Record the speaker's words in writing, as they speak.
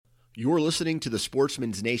You're listening to the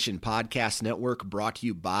Sportsman's Nation Podcast Network, brought to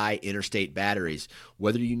you by Interstate Batteries.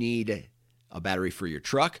 Whether you need a battery for your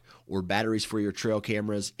truck or batteries for your trail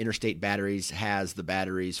cameras, Interstate Batteries has the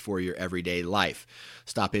batteries for your everyday life.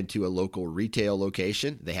 Stop into a local retail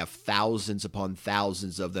location. They have thousands upon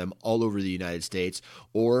thousands of them all over the United States,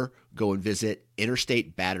 or go and visit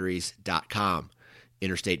interstatebatteries.com.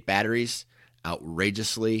 Interstate Batteries,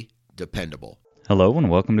 outrageously dependable. Hello and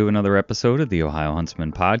welcome to another episode of the Ohio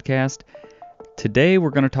Huntsman Podcast. Today we're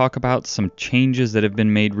going to talk about some changes that have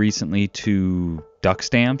been made recently to duck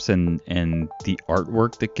stamps and the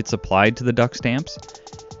artwork that gets applied to the duck stamps.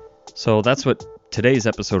 So that's what today's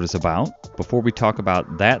episode is about. Before we talk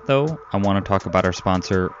about that though, I want to talk about our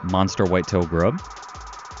sponsor, Monster Whitetail Grub.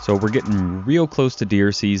 So we're getting real close to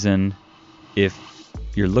deer season. If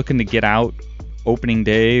you're looking to get out opening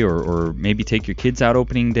day or maybe take your kids out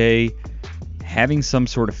opening day, having some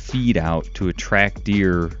sort of feed out to attract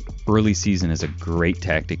deer early season is a great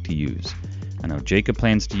tactic to use. I know Jacob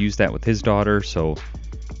plans to use that with his daughter, so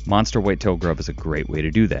Monster Whitetail Grub is a great way to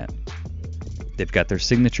do that. They've got their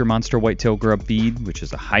signature Monster Whitetail Grub feed, which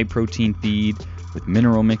is a high protein feed with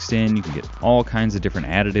mineral mixed in. You can get all kinds of different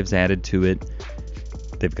additives added to it.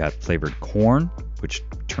 They've got flavored corn, which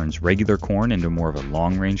turns regular corn into more of a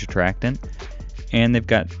long range attractant. And they've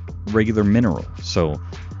got regular mineral, so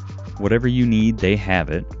whatever you need, they have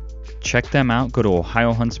it. Check them out. Go to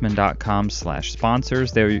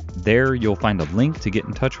ohiohuntsman.com/sponsors. There you'll find a link to get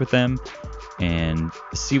in touch with them and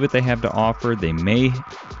see what they have to offer. They may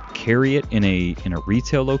carry it in a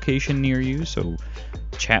retail location near you, so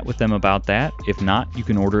chat with them about that. If not, you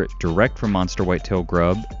can order it direct from Monster Whitetail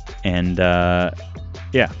Grub, and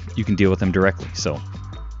you can deal with them directly. So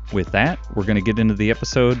with that, we're going to get into the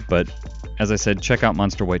episode, but as I said, check out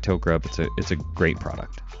Monster Whitetail Grub. It's a great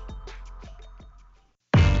product.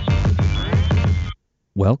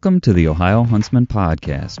 Welcome to the Ohio Huntsman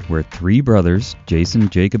Podcast, where three brothers, Jason,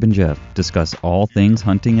 Jacob, and Jeff, discuss all things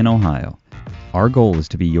hunting in Ohio. Our goal is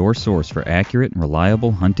to be your source for accurate and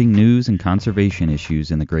reliable hunting news and conservation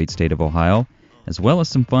issues in the great state of Ohio, as well as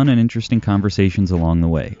some fun and interesting conversations along the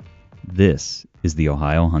way. This is the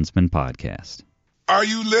Ohio Huntsman Podcast. Are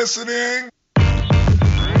you listening?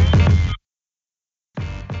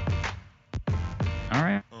 All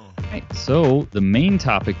right. So the main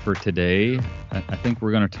topic for today, I think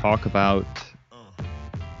we're going to talk about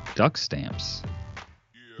duck stamps.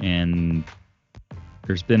 And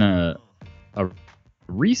there's been a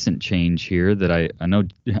recent change here that I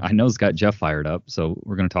know's got Jeff fired up. So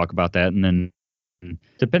we're going to talk about that. And then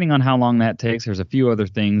depending on how long that takes, there's a few other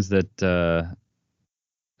things that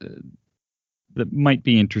might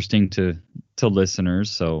be interesting to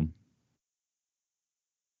listeners. So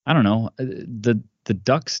I don't know. The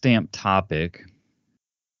duck stamp topic,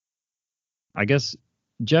 I guess,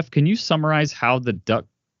 Jeff, can you summarize how the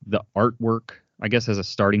artwork, I guess as a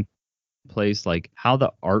starting place, like how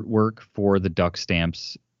the artwork for the duck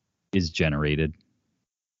stamps is generated?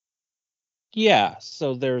 Yeah,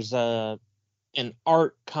 so there's an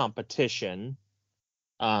art competition.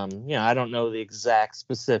 I don't know the exact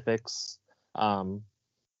specifics,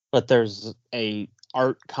 but there's a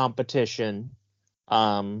art competition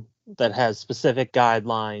that has specific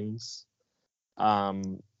guidelines,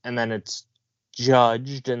 and then it's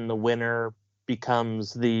judged, and the winner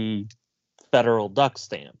becomes the federal duck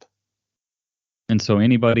stamp. And so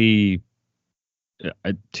anybody,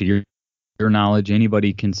 to your knowledge,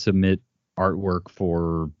 anybody can submit artwork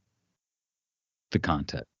for the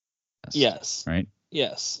contest. Yes. Right?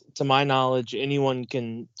 Yes. To my knowledge, anyone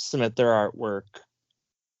can submit their artwork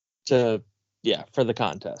for the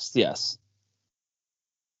contest. Yes.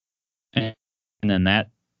 And then that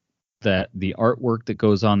the artwork that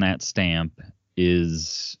goes on that stamp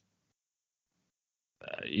is,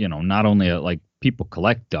 not only like people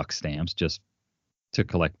collect duck stamps just to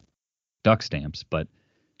collect duck stamps, but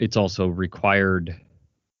it's also required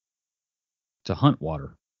to hunt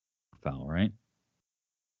waterfowl, right?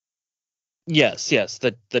 Yes.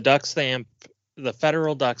 The duck stamp, the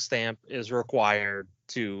federal duck stamp, is required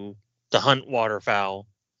to hunt waterfowl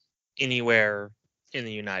anywhere in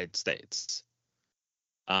the United States.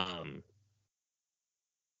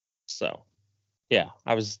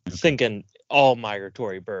 I was thinking all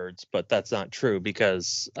migratory birds, but that's not true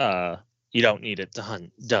because you don't need it to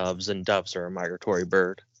hunt doves, and doves are a migratory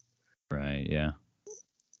bird. Right, yeah.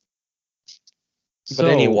 But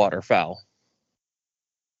any waterfowl.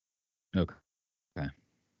 Okay.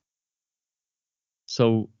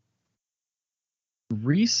 So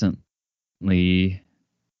recently,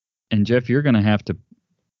 and Jeff, you're going to have to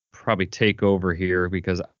probably take over here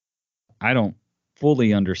because I don't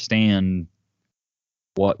fully understand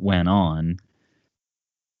what went on,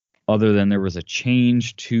 other than there was a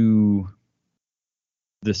change to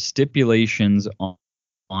the stipulations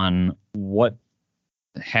on what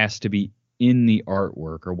has to be in the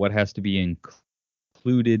artwork or what has to be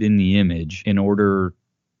included in the image in order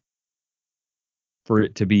for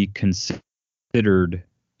it to be considered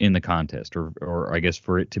in the contest, or I guess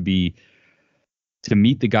for it to meet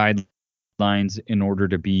the guidelines in order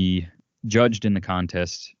to be judged in the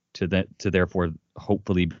contest to therefore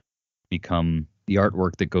hopefully become the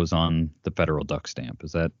artwork that goes on the federal duck stamp.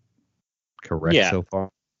 Is that correct so far?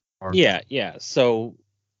 Yeah. So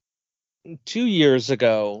 2 years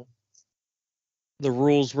ago, the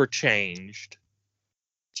rules were changed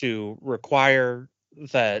to require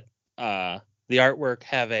that the artwork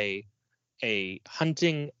have a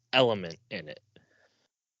hunting element in it.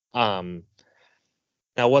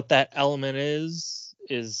 Now what that element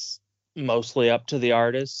is mostly up to the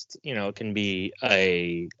artist. It can be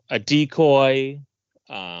a decoy,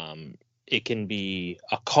 it can be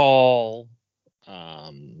a call,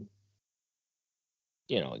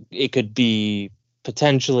 it could be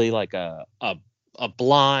potentially like a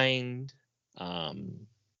blind.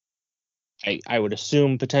 I would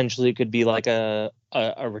assume potentially it could be like a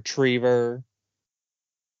retriever.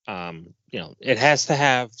 It has to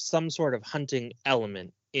have some sort of hunting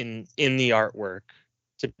element in the artwork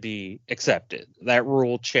to be accepted. That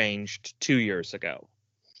rule changed 2 years ago.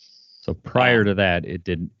 So prior to that,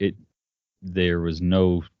 there was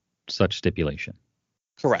no such stipulation.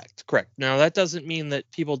 Correct. Now that doesn't mean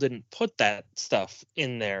that people didn't put that stuff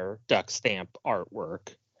in their duck stamp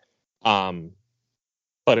artwork,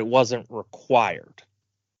 but it wasn't required.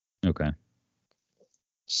 Okay.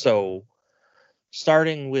 So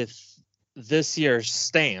starting with this year's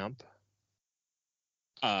stamp,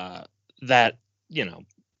 that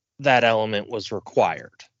element was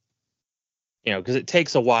required. Because it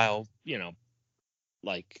takes a while,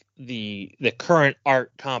 like the current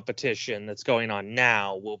art competition that's going on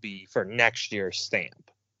now will be for next year's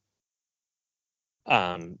stamp.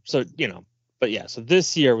 So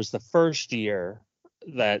this year was the first year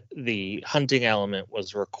that the hunting element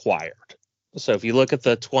was required. So if you look at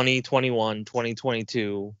the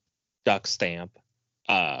 2021-2022 duck stamp,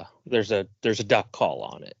 there's a duck call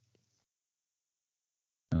on it.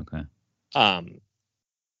 Okay.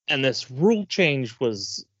 And this rule change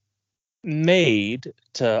was made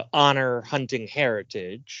to honor hunting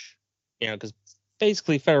heritage, because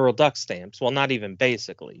basically federal duck stamps, well, not even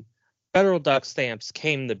basically, federal duck stamps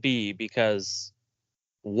came to be because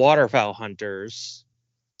waterfowl hunters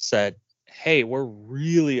said, hey, we're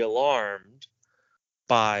really alarmed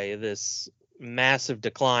by this massive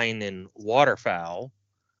decline in waterfowl.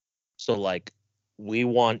 So we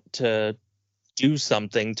want to do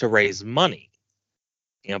something to raise money.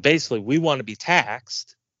 Basically we want to be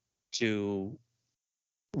taxed to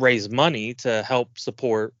raise money to help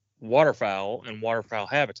support waterfowl and waterfowl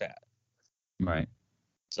habitat. Right.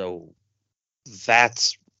 So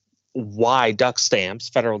that's why duck stamps,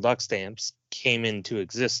 federal duck stamps, came into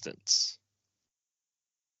existence.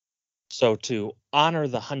 So to honor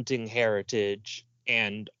the hunting heritage,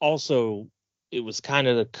 and also it was kind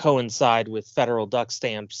of to coincide with federal duck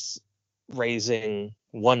stamps raising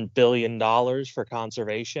 $1 billion for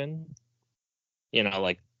conservation,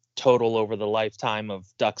 total over the lifetime of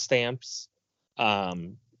duck stamps.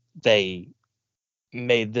 They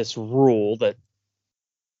made this rule that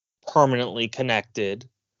permanently connected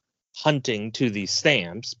hunting to these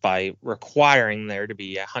stamps by requiring there to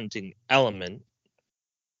be a hunting element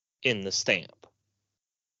in the stamp.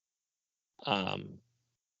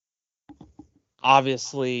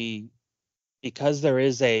 Obviously, because there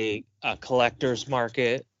is a collector's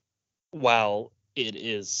market, while it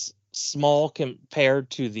is small compared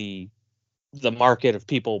to the market of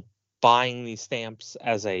people buying these stamps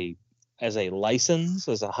as a license,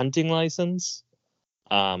 as a hunting license,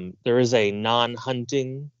 there is a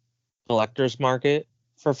non-hunting collector's market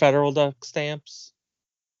for federal duck stamps.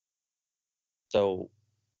 So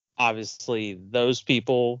obviously those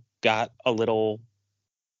people got a little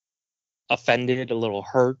offended, a little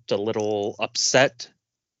hurt, a little upset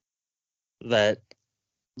that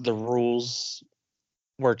the rules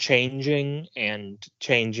were changing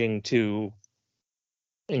to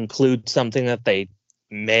include something that they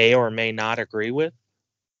may or may not agree with.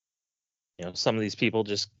 Some of these people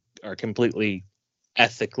just are completely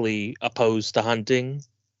ethically opposed to hunting,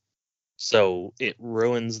 so it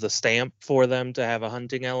ruins the stamp for them to have a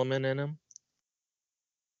hunting element in them.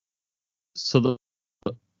 So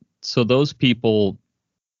those people,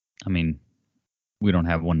 I mean, we don't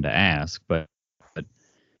have one to ask, but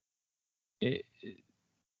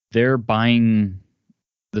they're buying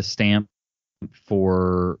the stamp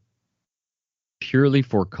for purely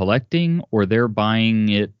for collecting, or they're buying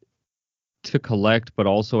it to collect, but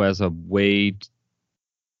also as a way,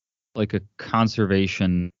 like a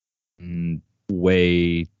conservation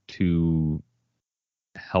way to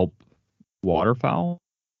help waterfowl?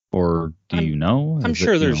 Or do I'm you know? I'm Is it,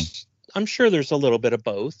 sure there's I'm sure there's a little bit of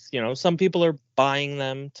both. Some people are buying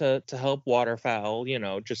them to help waterfowl.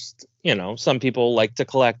 Just some people like to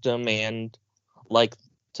collect them and like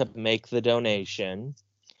to make the donation.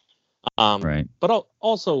 right? But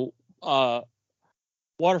also,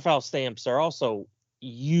 waterfowl stamps are also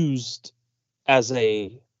used as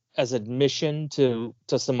admission to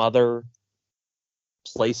some other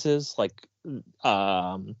places, like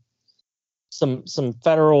some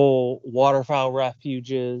federal waterfowl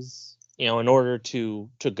refuges. In order to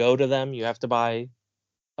go to them, you have to buy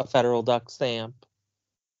a federal duck stamp.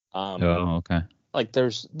 Oh, okay. Like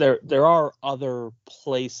there are other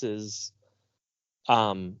places,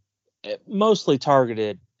 mostly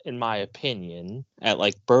targeted, in my opinion, at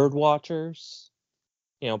like bird watchers.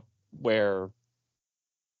 Where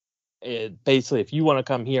basically, if you want to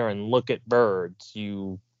come here and look at birds,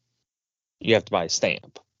 you have to buy a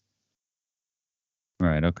stamp.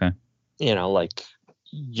 Right. Okay. Like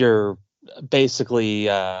you're basically,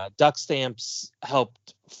 duck stamps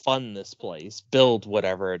helped fund this place, build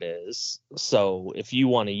whatever it is. So if you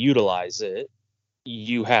want to utilize it,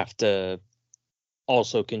 you have to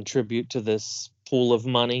also contribute to this pool of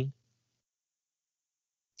money.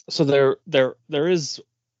 So there is,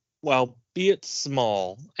 well, be it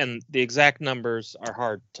small, and the exact numbers are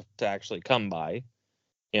hard to actually come by,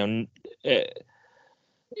 because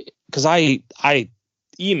I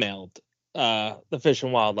emailed the Fish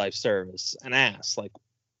and Wildlife Service and asked, like,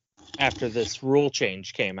 after this rule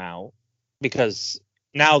change came out, because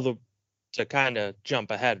now to kind of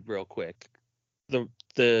jump ahead real quick, the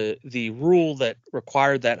rule that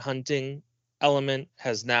required that hunting element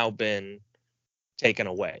has now been taken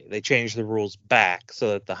away. They changed the rules back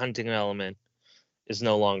so that the hunting element is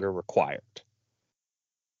no longer required.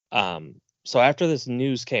 So after this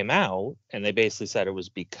news came out, and they basically said it was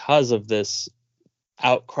because of this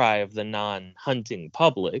outcry of the non-hunting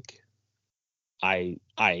public, I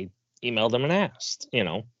emailed them and asked,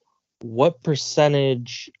 what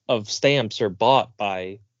percentage of stamps are bought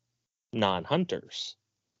by non-hunters?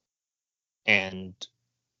 And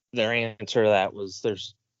their answer to that was,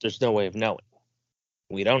 there's no way of knowing.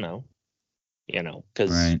 We don't know,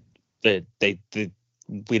 because right.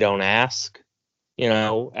 we don't ask,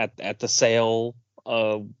 at the sale,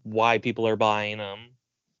 why people are buying them.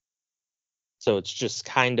 So it's just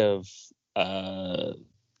kind of a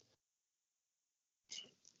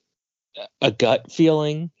gut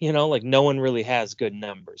feeling, like no one really has good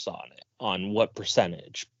numbers on it, on what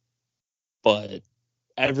percentage. But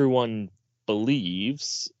everyone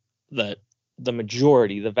believes that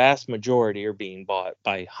the vast majority are being bought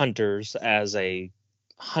by hunters as a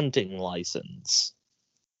hunting license.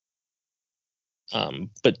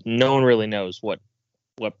 But no one really knows what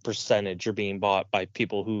percentage are being bought by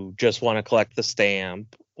people who just want to collect the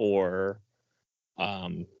stamp, or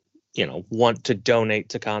want to donate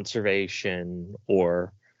to conservation,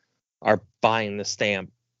 or are buying the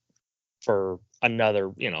stamp for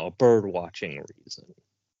another, a bird watching reason.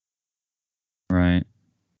 Right.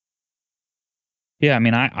 Yeah, I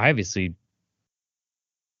mean, I obviously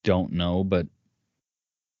don't know, but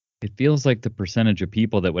it feels like the percentage of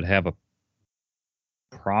people that would have a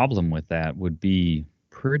problem with that would be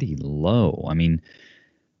pretty low. I mean,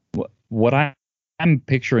 what I'm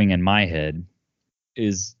picturing in my head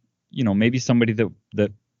is, maybe somebody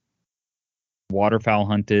that waterfowl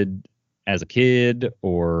hunted as a kid,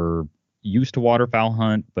 or used to waterfowl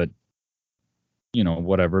hunt, but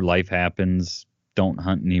whatever, life happens, don't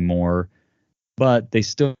hunt anymore, but they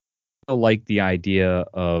still like the idea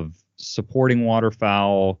of supporting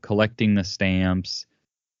waterfowl, collecting the stamps.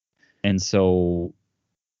 And so,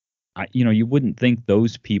 you wouldn't think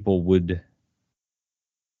those people would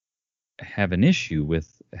have an issue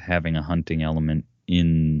with having a hunting element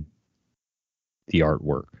in the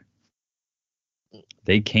artwork.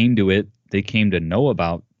 They came to know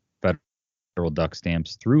about federal duck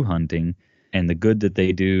stamps through hunting and the good that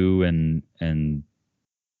they do, and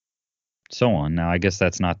so on. Now, I guess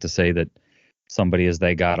that's not to say that somebody, as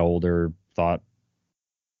they got older, thought,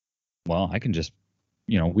 well, I can just,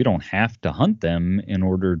 we don't have to hunt them in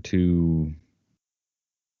order to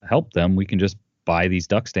help them. We can just buy these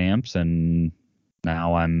duck stamps, and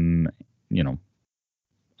now I'm,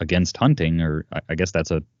 against hunting, or I guess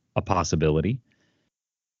that's a possibility.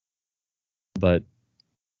 But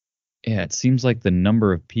yeah, it seems like the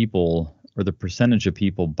number of people, or the percentage of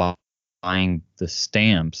people buying the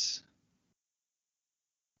stamps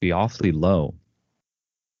be awfully low.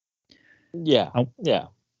 Yeah. Oh. Yeah.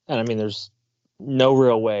 And I mean, there's no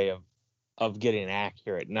real way of getting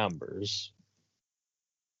accurate numbers.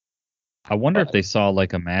 I wonder if But- they saw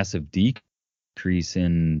like a massive decrease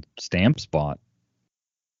in stamps bought.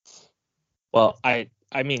 Well, I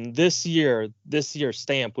mean, this year's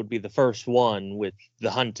stamp would be the first one with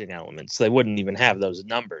the hunting elements. They wouldn't even have those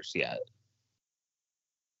numbers yet,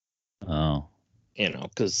 Oh.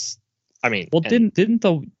 because I mean, Well, and didn't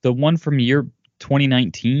the one from year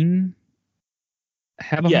 2019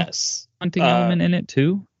 have a yes, hunting element in it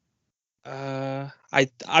too?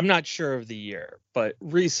 I'm not sure of the year, but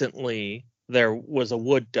recently there was a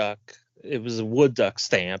wood duck. It was a wood duck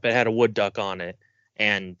stamp. It had a wood duck on it,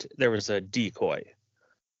 and there was a decoy.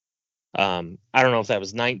 I don't know if that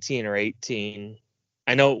was 19 or 18.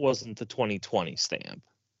 I know it wasn't the 2020 stamp.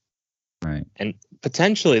 Right. And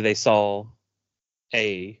potentially they saw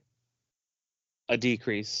a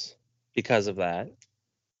decrease because of that.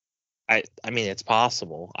 I mean, it's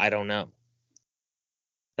possible. I don't know.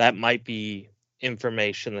 That might be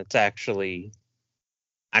information that's actually,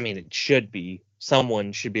 I mean, it should be.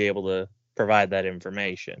 Someone should be able to provide that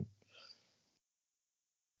information.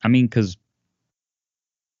 I mean, because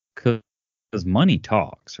money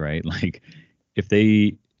talks, right? Like, if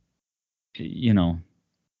they,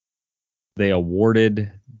 they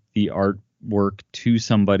awarded the artwork to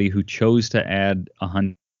somebody who chose to add a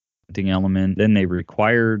hunting element, then they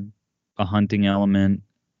required a hunting element,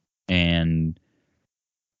 and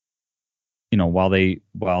while they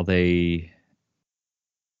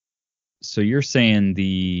so you're saying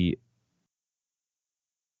the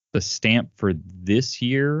stamp for this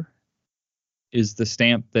year is the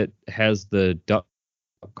stamp that has the duck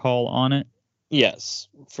call on it? Yes,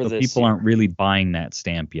 for So this people year. aren't really buying that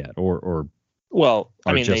stamp yet, or Well,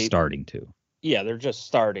 are I mean, just starting to. Yeah, they're just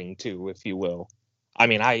starting to, if you will. I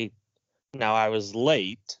mean, I was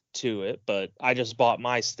late to it, but I just bought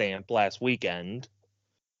my stamp last weekend,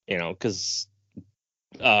 because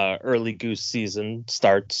early goose season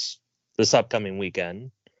starts this upcoming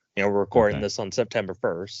weekend. We're recording Okay. this on September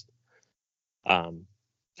 1st.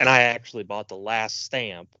 And I actually bought the last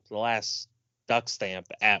duck stamp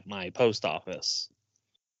at my post office.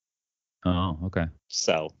 Oh, okay.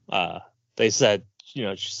 So they said,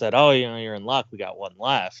 she said, oh, you're in luck. We got one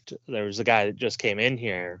left. There was a guy that just came in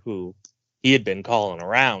here who he had been calling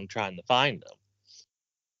around trying to find them.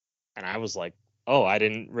 And I was like, oh, I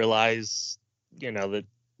didn't realize, that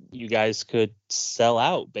you guys could sell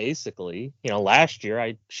out basically. Last year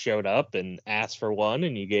I showed up and asked for one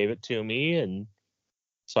and you gave it to me. And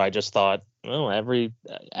so I just thought, well, every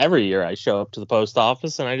year I show up to the post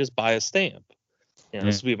office and I just buy a stamp.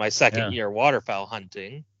 This will be my second year waterfowl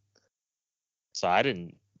hunting. So I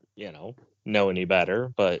didn't, know any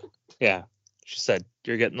better. But yeah, she said,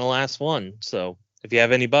 you're getting the last one. So if you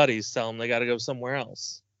have any buddies, tell them they got to go somewhere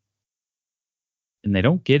else. And they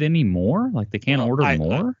don't get any more? Like they can't order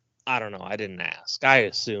more? I don't know. I didn't ask. I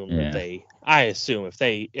assume Yeah. I assume if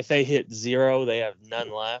they hit 0, they have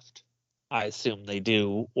none left. I assume they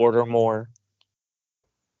do order more.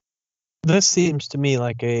 This seems to me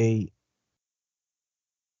like it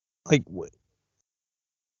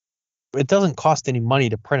doesn't cost any money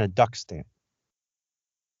to print a duck stamp.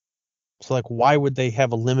 So why would they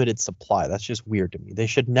have a limited supply? That's just weird to me. They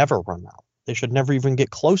should never run out. They should never even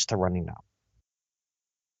get close to running out.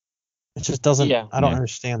 It just doesn't, I don't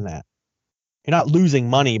understand that. You're not losing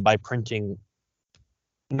money by printing,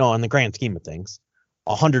 in the grand scheme of things,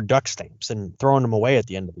 100 duck stamps and throwing them away at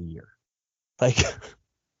the end of the year.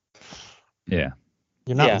 Yeah.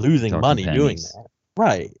 You're not losing Talking money doing pennies. that.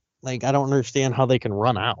 Right. I don't understand how they can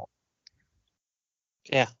run out.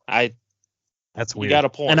 Yeah, That's you weird. got a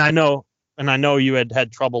point. And I know you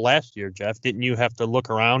had trouble last year, Jeff. Didn't you have to look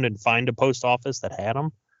around and find a post office that had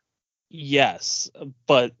them? Yes,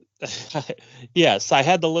 but yes, I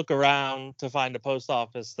had to look around to find a post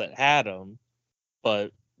office that had them.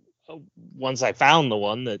 But once I found the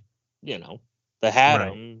one that, that had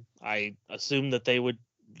them, I assumed that they would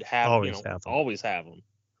have, always have them.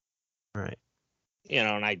 Right.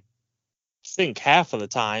 And I think half of the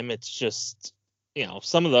time it's just,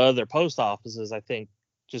 some of the other post offices, I think,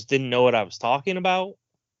 just didn't know what I was talking about.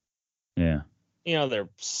 Yeah. They're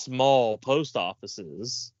small post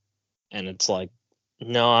offices. And it's like,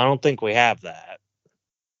 no, I don't think we have that.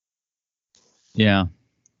 Yeah.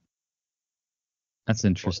 That's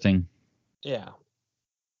interesting. Yeah.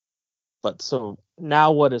 But so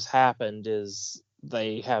now what has happened is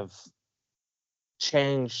they have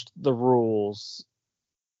changed the rules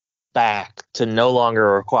back to no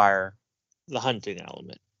longer require the hunting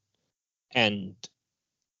element. And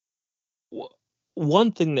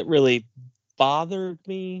one thing that really bothered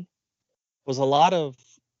me was a lot of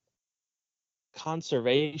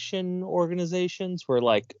conservation organizations were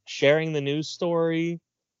like sharing the news story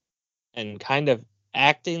and kind of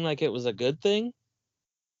acting like it was a good thing.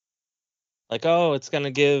 Like, oh, it's going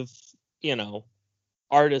to give,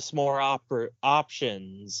 artists more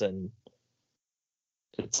options. And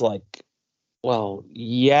it's like, well,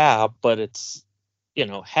 yeah, but it's,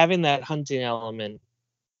 having that hunting element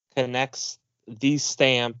connects these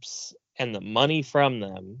stamps and the money from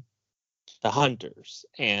them to hunters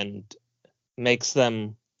and makes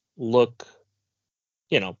them look,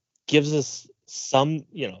 gives us something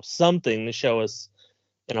to show us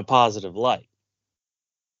in a positive light.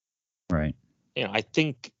 Right. I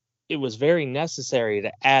think it was very necessary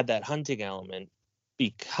to add that hunting element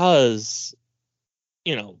because,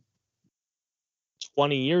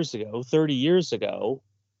 20 years ago, 30 years ago,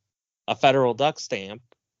 a federal duck stamp,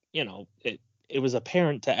 it was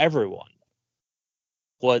apparent to everyone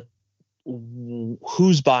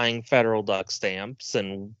who's buying federal duck stamps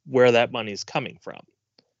and where that money's coming from.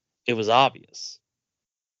 It was obvious.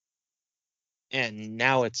 And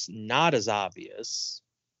now it's not as obvious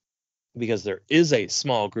because there is a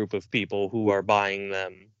small group of people who are buying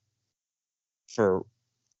them for,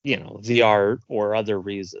 the art or other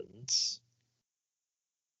reasons.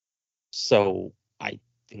 So I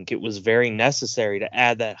think it was very necessary to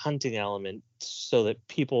add that hunting element so that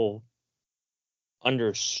people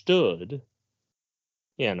understood,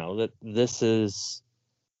 that this is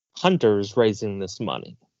hunters raising this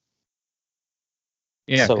money.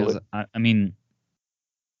 Yeah, because I mean,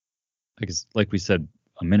 like we said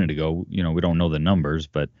a minute ago, we don't know the numbers,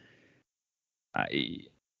 but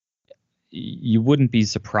you wouldn't be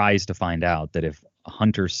surprised to find out that if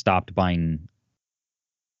hunters stopped buying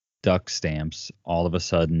duck stamps, all of a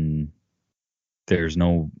sudden there's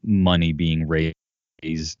no money being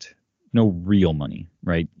raised, no real money,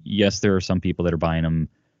 right? Yes, there are some people that are buying them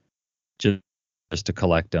just to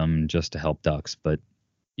collect them, just to help ducks, but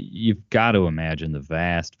you've got to imagine the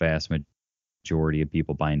vast majority of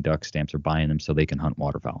people buying duck stamps are buying them so they can hunt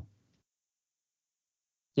waterfowl.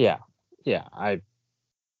 Yeah.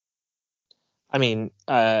 I mean,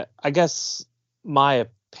 I guess my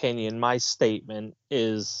opinion, my statement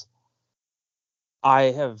is I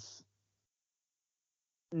have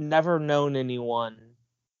never known anyone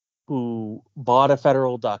who bought a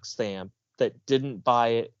federal duck stamp that didn't buy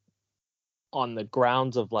it on the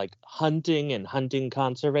grounds of like hunting and hunting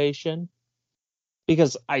conservation,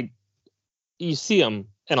 because you see them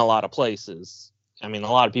in a lot of places. I mean,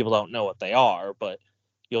 a lot of people don't know what they are, but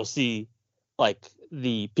you'll see like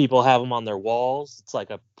the people have them on their walls. It's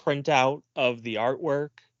like a printout of the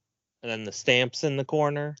artwork and then the stamps in the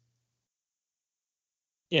corner.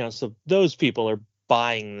 So those people are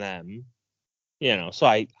buying them. So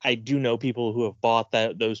I do know people who have bought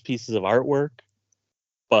those pieces of artwork,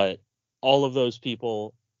 but all of those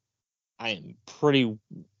people, I am pretty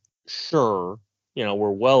sure,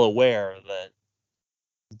 we're well aware that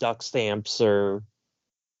duck stamps are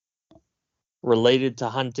related to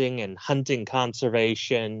hunting and hunting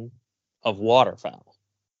conservation of waterfowl.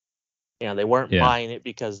 They weren't buying it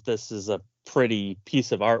because this is a pretty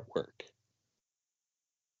piece of artwork.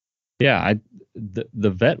 Yeah, the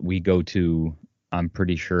vet we go to, I'm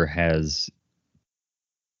pretty sure has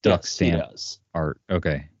duck stamp art.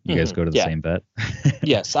 Okay, you guys go to the same vet?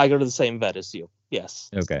 Yes, I go to the same vet as you. Yes.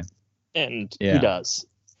 Okay. And he does.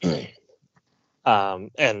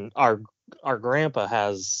 And our grandpa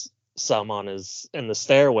has some in the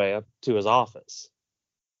stairway up to his office.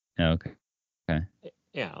 Okay.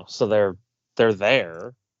 So they're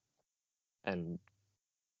there,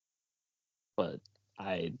 but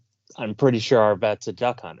I'm pretty sure our vet's a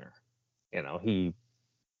duck hunter. He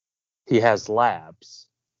has labs.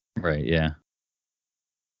 Right. Yeah.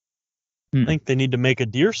 I think they need to make a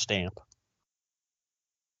deer stamp.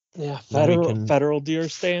 Yeah, federal deer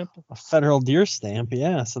stamp. A federal deer stamp,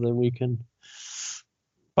 yeah, so that we can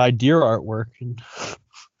buy deer artwork and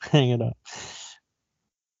hang it up.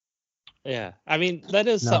 Yeah, I mean that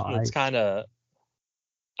is something that's kind of,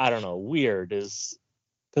 I don't know, weird, is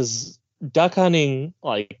because duck hunting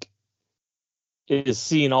like is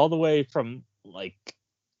seen all the way from like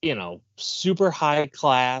super high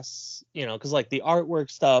class, because like the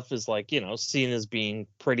artwork stuff is like seen as being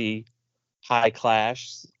pretty high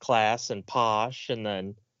class and posh, and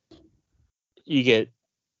then you get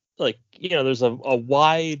like there's a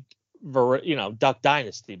wide Duck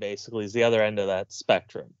Dynasty basically is the other end of that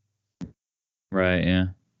spectrum, right?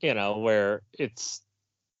 Yeah, where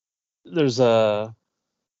there's a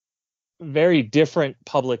very different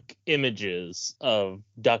public images of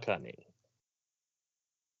duck hunting.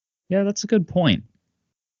 Yeah, that's a good point.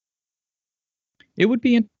 It would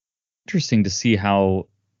be interesting to see how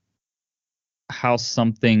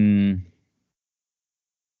something,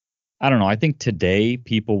 I don't know, I think today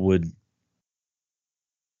people would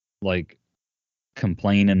like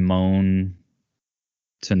complain and moan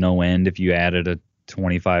to no end if you added a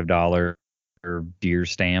 $25 deer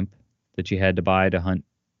stamp that you had to buy to hunt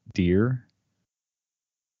deer.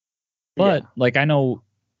 But like, I know,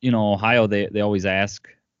 Ohio, they always ask,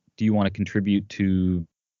 do you want to contribute to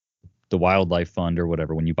the wildlife fund or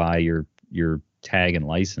whatever when you buy your tag and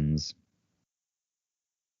license?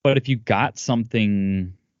 But if you got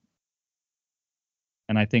something,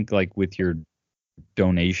 and I think like with your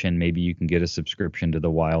donation, maybe you can get a subscription to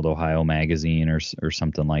the Wild Ohio magazine or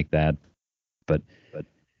something like that. But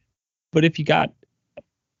if you got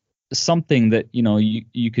something that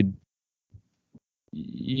you could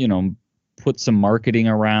put some marketing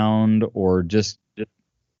around, or just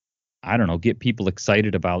I don't know, get people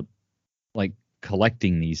excited about like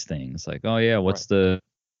collecting these things. Like, oh yeah, what's the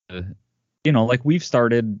like we've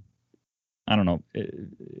started, I don't know,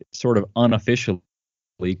 sort of unofficially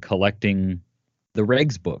collecting the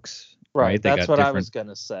regs books. Right. That's what I was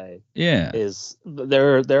gonna say. Yeah. Is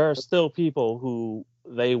there are still people who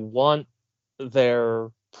they want their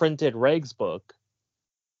printed regs book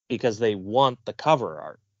because they want the cover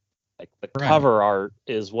art. Like the cover art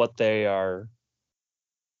is what they are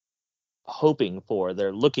hoping for,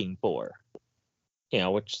 they're looking for.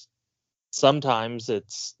 Which sometimes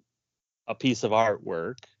it's a piece of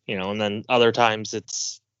artwork, and then other times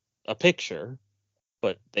it's a picture.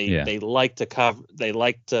 But they like to cover. They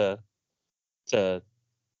like to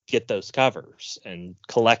get those covers and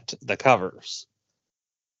collect the covers.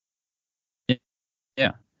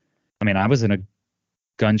 Yeah, I mean, I was in a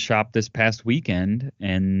gun shop this past weekend,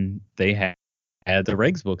 and they had the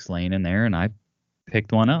regs books laying in there, and I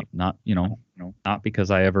picked one up. Not not because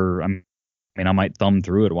I might thumb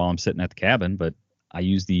through it while I'm sitting at the cabin, but I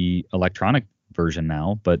use the electronic version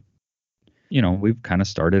now. But we've kind of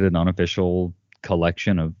started an unofficial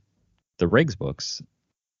collection of the regs books,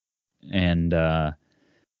 and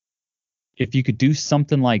if you could do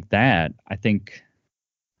something like that, I think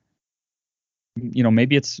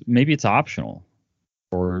maybe it's optional,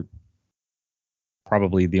 or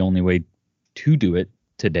probably the only way to do it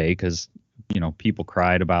today, because people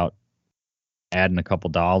cried about adding a couple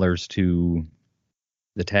dollars to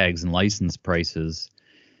the tags and license prices.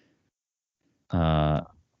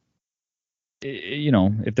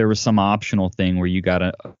 If there was some optional thing where you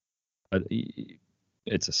got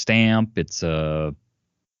it's a stamp, it's a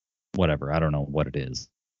whatever, I don't know what it is,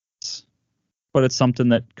 but it's something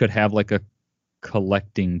that could have like a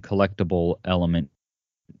collectible element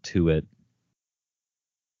to it.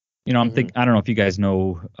 I'm thinking, I don't know if you guys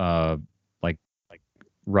know like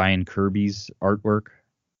Ryan Kirby's artwork.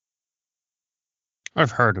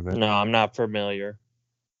 I've heard of it. No, I'm not familiar.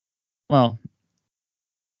 Well,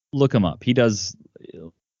 look him up. He does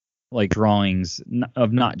like drawings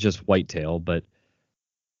of not just whitetail, but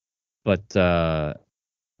other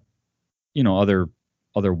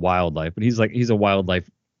wildlife. But he's a wildlife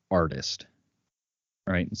artist,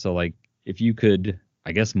 right? So like, if you could,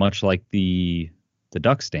 I guess, much like the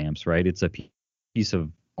duck stamps, right? It's a piece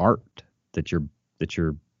of art that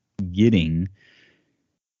you're getting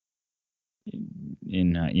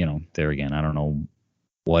in there again, I don't know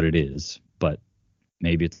what it is, but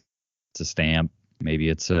maybe it's a stamp, maybe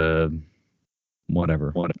it's a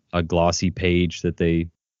a glossy page that they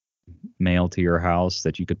mail to your house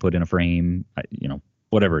that you could put in a frame,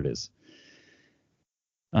 whatever it is.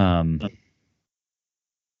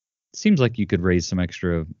 Seems like you could raise some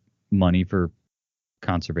extra money for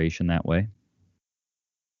conservation that way.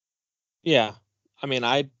 Yeah, I mean,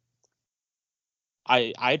 I'd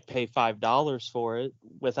pay $5 for it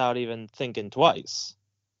without even thinking twice.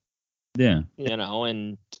 Yeah,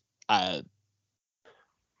 and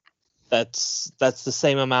that's the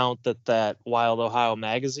same amount that Wild Ohio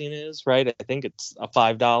magazine is, right? I think it's a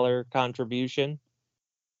 $5 contribution.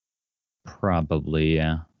 Probably,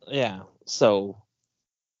 yeah. Yeah, so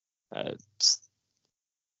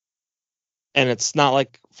it's not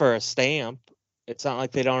like for a stamp, it's not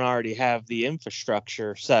like they don't already have the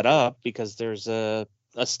infrastructure set up, because there's a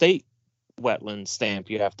state wetland stamp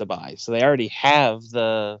you have to buy. So they already have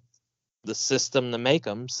the system to make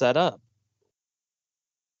them set up.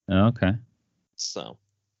 Okay. So,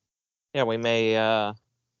 yeah, we may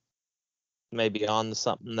be on to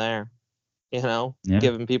something there,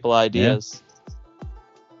 giving people ideas.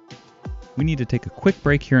 we need to take a quick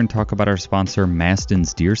break here and talk about our sponsor,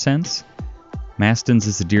 Mastin's Deer Sense. Mastin's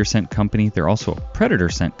is a deer scent company. They're also a predator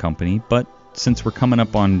scent company, but since we're coming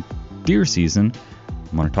up on deer season,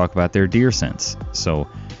 I want to talk about their deer scents. So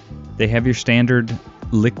they have your standard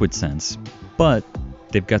liquid scents, but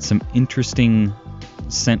they've got some interesting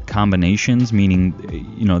scent combinations,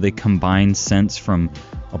 meaning, you know, they combine scents from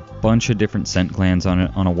a bunch of different scent glands on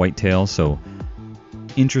a whitetail. So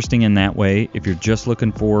interesting in that way. If you're just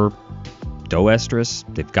looking for doe estrus,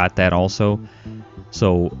 they've got that also.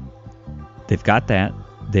 So they've got that.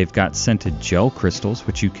 They've got scented gel crystals,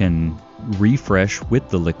 which you can refresh with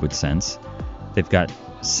the liquid scents. They've got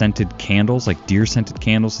scented candles, like deer scented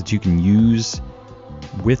candles, that you can use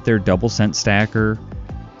with their double scent stacker.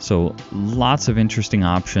 So lots of interesting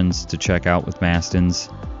options to check out with Mastin's.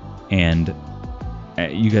 And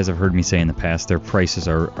you guys have heard me say in the past, their prices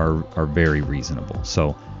are very reasonable.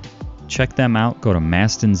 So check them out. Go to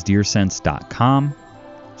mastinsdeerscents.com.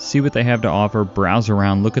 See what they have to offer, browse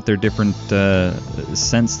around, look at their different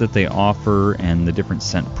scents that they offer and the different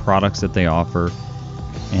scent products that they offer.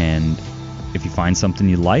 And if you find something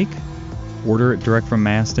you like, order it direct from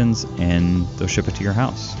Mastin's and they'll ship it to your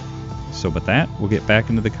house. So with that, we'll get back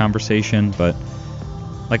into the conversation. But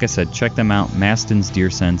like I said, check them out,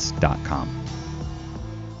 mastinsdeerscents.com.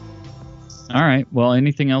 All right. Well,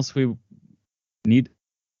 anything else we need?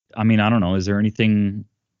 I mean, I don't know. Is there anything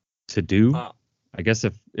to do? I guess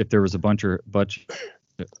if there was a bunch of let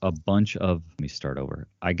me start over.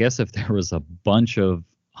 I guess if there was a bunch of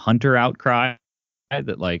hunter outcry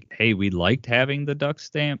that like, hey, we liked having the duck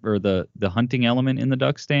stamp or the hunting element in the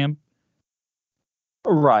duck stamp.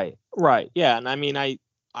 Right. Yeah. And I mean,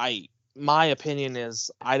 my opinion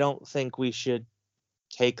is I don't think we should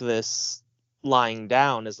take this lying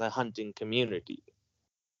down as a hunting community.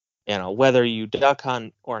 You know, whether you duck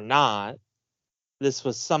hunt or not, this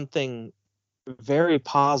was something very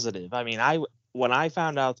positive. I mean, when I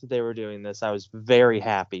found out that they were doing this, I was very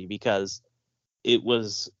happy because it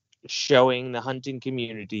was showing the hunting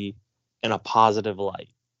community in a positive light.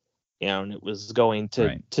 You know, and it was going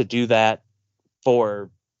to do that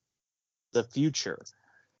for the future,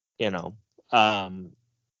 you know.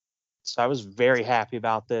 So I was very happy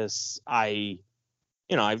about this. I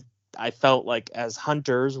felt like as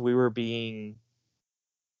hunters we were being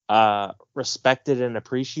respected and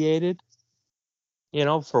appreciated, you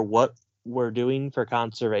know, for what we're doing for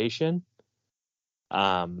conservation.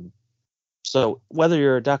 So whether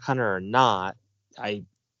you're a duck hunter or not, I'd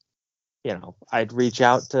reach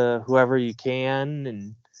out to whoever you can,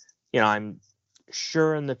 and you know, I'm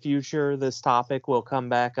sure in the future this topic will come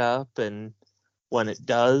back up, and when it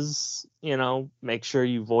does, you know, make sure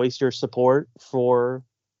you voice your support for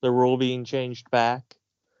the rule being changed back.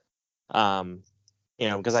 You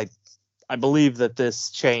know, because I believe that this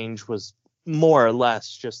change was more or less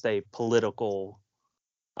just a political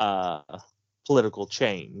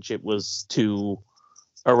change. It was to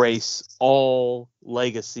erase all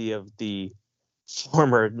legacy of the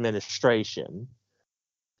former administration.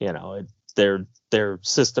 You know, they're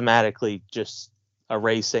systematically just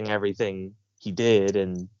erasing everything he did,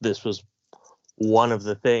 and this was one of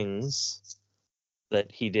the things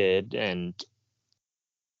that he did. And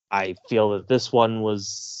I feel that this one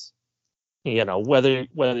was, you know, whether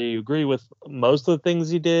you agree with most of the things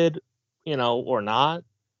he did, you know, or not,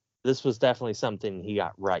 this was definitely something he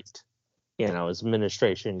got right. You know, his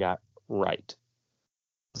administration got right.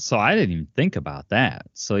 So I didn't even think about that.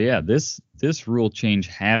 So yeah, this rule change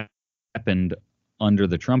happened under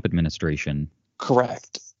the Trump administration.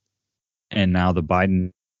 Correct. And now the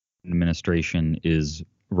Biden administration is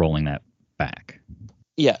rolling that back.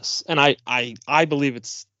 Yes, and I believe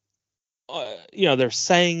it's, you know, they're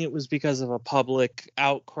saying it was because of a public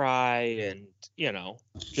outcry and, you know,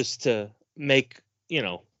 just to make, you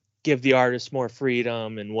know, give the artists more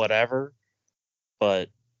freedom and whatever. But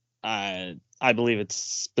I believe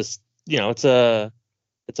it's, you know, it's a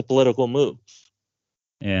political move.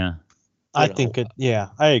 Yeah. I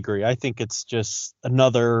agree. I think it's just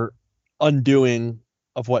another undoing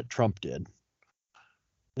of what Trump did.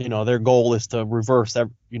 You know, their goal is to reverse that.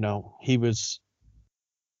 You know,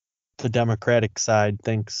 the Democratic side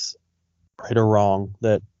thinks, right or wrong,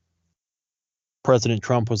 that President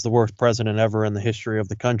Trump was the worst president ever in the history of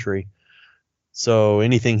the country. So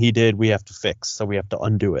anything he did, we have to fix. So we have to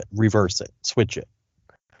undo it, reverse it, switch it.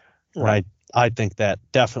 Right. I think that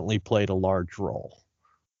definitely played a large role.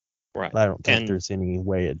 Right. I don't think there's any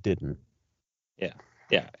way it didn't. Yeah.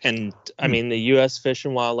 Yeah. And I mean, the U.S. Fish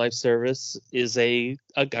and Wildlife Service is a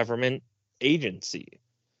government agency.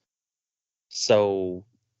 So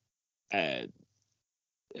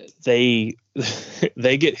they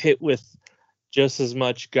get hit with just as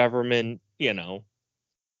much government, I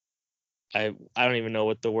don't even know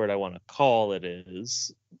what the word I want to call it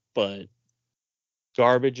is, but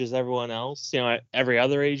garbage as everyone else. Every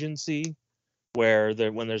other agency where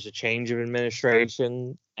when there's a change of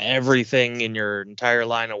administration, everything in your entire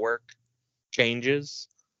line of work changes.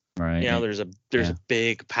 Right. There's a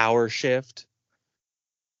big power shift.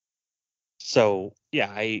 So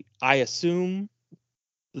yeah, I assume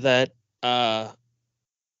that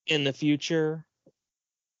in the future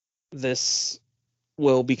this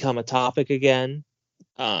will become a topic again.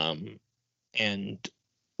 And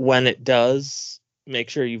when it does, make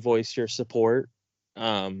sure you voice your support.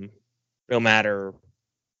 No matter,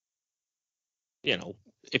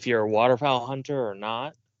 if you're a waterfowl hunter or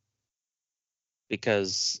not,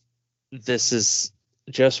 because this is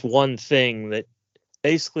just one thing that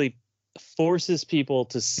basically forces people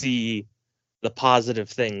to see the positive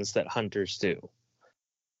things that hunters do.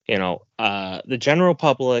 The general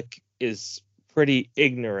public is pretty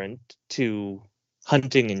ignorant to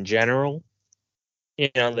hunting in general.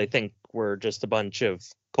 They think we're just a bunch of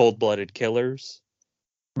cold-blooded killers,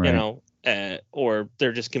 right. Or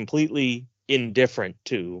they're just completely indifferent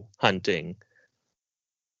to hunting.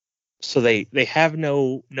 So they have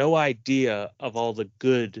no idea of all the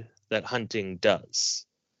good that hunting does.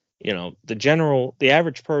 The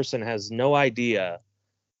average person has no idea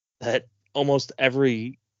that almost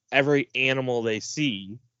every animal they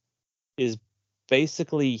see is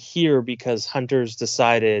basically here because hunters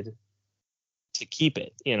decided to keep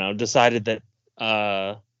it, decided that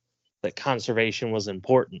that conservation was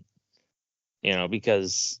important,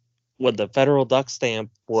 because when the federal duck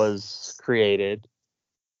stamp was created,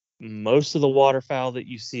 most of the waterfowl that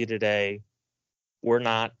you see today were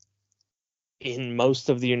not in most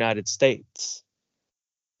of the United States,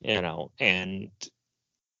 and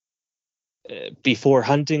before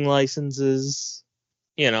hunting licenses,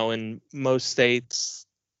 in most states,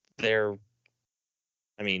 a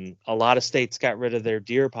lot of states got rid of their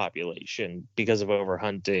deer population because of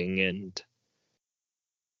overhunting. And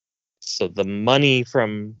so the money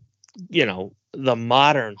from, the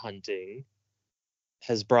modern hunting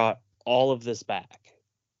has brought all of this back.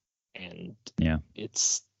 And yeah,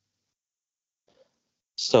 it's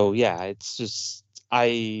just,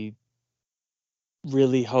 I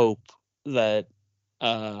really hope that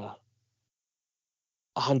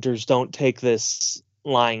hunters don't take this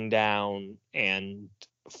lying down and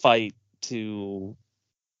fight to,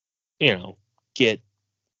 get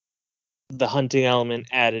the hunting element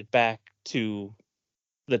added back to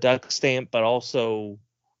the duck stamp, but also,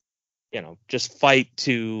 just fight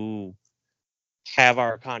to have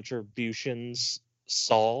our contributions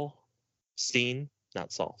seen.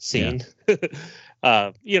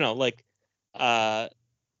 Like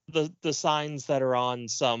the signs that are on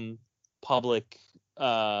some public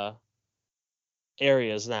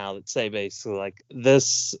areas now that say basically like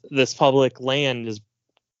this public land is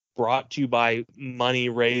brought to you by money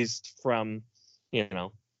raised from the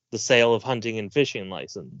sale of hunting and fishing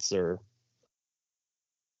license, or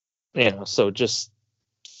so just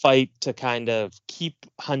fight to kind of keep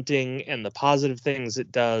hunting and the positive things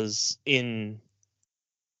it does in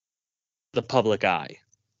the public eye.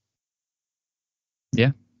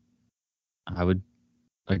 Yeah, I would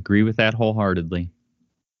agree with that wholeheartedly.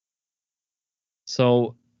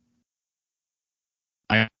 So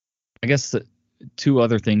I guess the two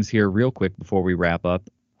other things here real quick before we wrap up.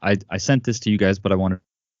 I sent this to you guys, but I wanted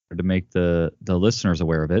to make the listeners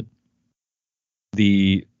aware of it.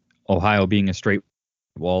 The Ohio being a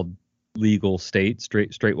straight-walled legal state,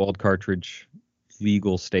 straight-walled cartridge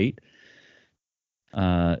legal state.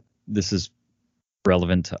 This is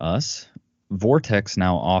relevant to us. Vortex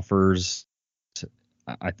now offers,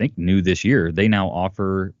 I think new this year, they now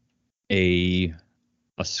offer a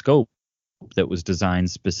scope that was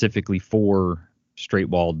designed specifically for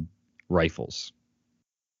straight-walled rifles.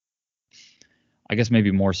 I guess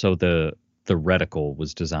maybe more so the reticle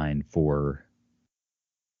was designed for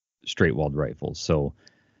straight-walled rifles. So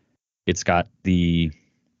it's got the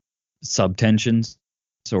subtensions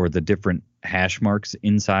or the different hash marks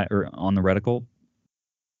inside or on the reticle.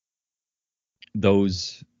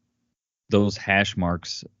 Those hash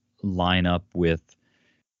marks line up with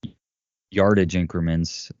yardage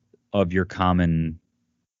increments of your common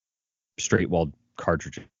straight-walled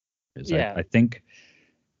cartridges. Yeah. I think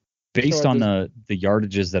based on the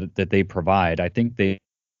yardages that they provide, I think they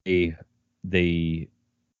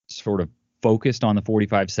sort of focused on the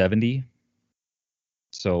 4570.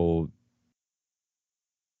 So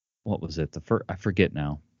what was it? I forget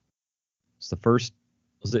now.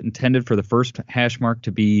 Was it intended for the first hash mark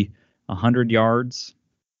to be 100 yards?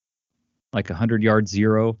 like 100 yard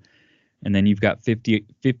 0, and then you've got 50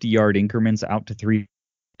 yard increments out to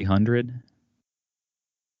 300.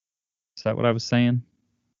 Is that what I was saying?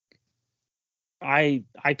 I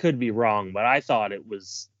could be wrong, but I thought it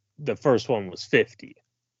was the first one was 50.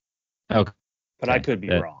 Okay. But I could be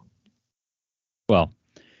wrong. Well,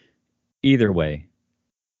 either way,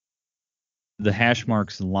 the hash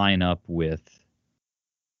marks line up with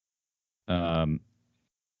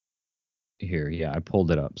here, yeah, I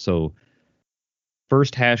pulled it up. So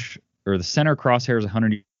first hash, or the center crosshair is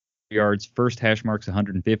 100 yards, first hash mark's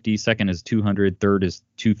 150, second is 200, third is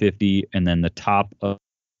 250, and then the top of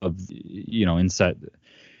inside.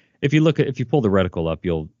 If you pull the reticle up,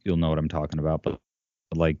 you'll know what I'm talking about. But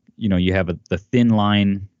like, you have the thin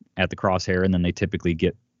line at the crosshair, and then they typically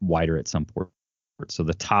get wider at some port. So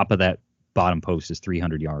the top of that bottom post is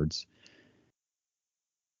 300 yards.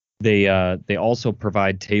 They also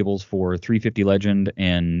provide tables for 350 Legend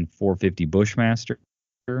and 450 Bushmaster.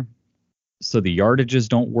 So the yardages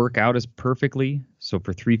don't work out as perfectly. So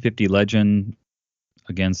for 350 Legend,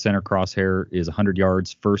 again, center crosshair is 100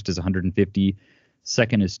 yards. First is 150.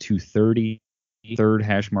 Second is 230. Third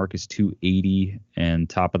hash mark is 280. And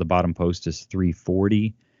top of the bottom post is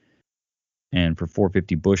 340. And for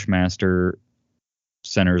 450 Bushmaster,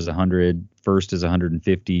 center is 100. First is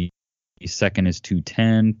 150. Second is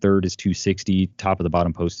 210. Third is 260. Top of the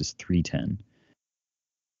bottom post is 310.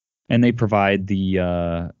 And they provide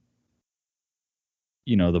the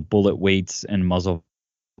the bullet weights and muzzle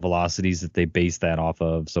velocities that they base that off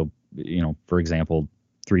of. So, for example,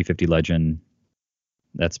 350 Legend,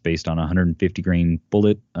 that's based on a 150 grain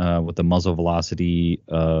bullet with a muzzle velocity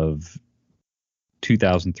of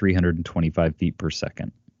 2,325 feet per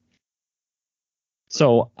second.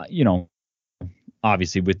 So,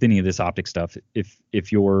 obviously with any of this optic stuff,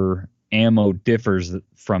 if your ammo differs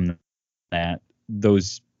from that,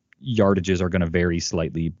 those yardages are going to vary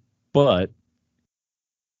slightly, but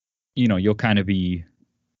you'll kind of be,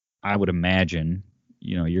 I would imagine,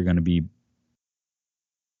 you're going to be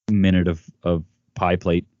minute of pie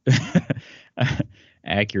plate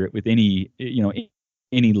accurate with any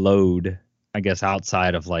load, I guess,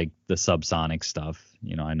 outside of like the subsonic stuff.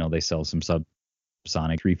 I know they sell some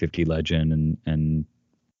subsonic 350 Legend and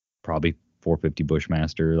probably 450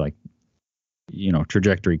 Bushmaster. Like,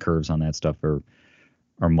 trajectory curves on that stuff are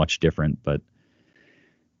much different. But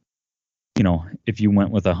if you went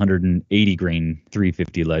with 180 grain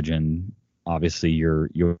 350 Legend, obviously your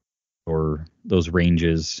those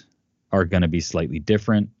ranges are going to be slightly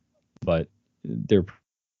different, but they're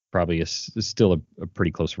probably still a pretty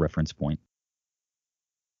close reference point.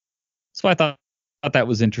 So I thought that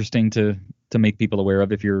was interesting to make people aware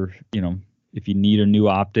of. If you're, if you need a new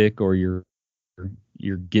optic, or you're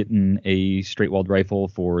getting a straight-walled rifle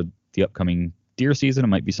for the upcoming deer season, it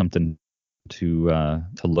might be something to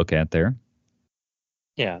look at there.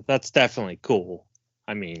 Yeah, that's definitely cool.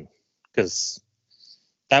 I mean, because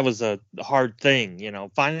that was a hard thing,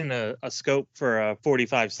 finding a scope for a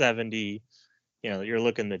 4570, that you're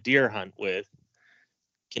looking to deer hunt with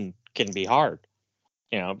can be hard,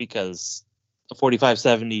 because the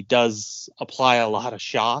 4570 does apply a lot of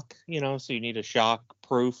shock, so you need a shock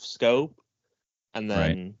proof scope. And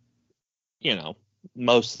then, right,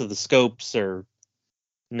 most of the scopes are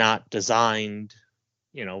not designed,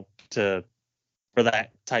 for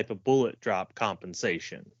that type of bullet drop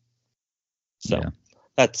compensation. So yeah,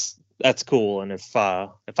 that's cool. And if I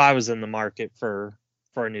was in the market for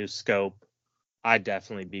a new scope, I'd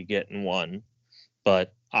definitely be getting one.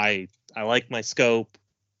 But I like my scope.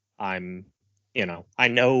 I'm, I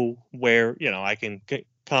know where, I can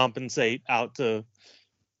compensate out to,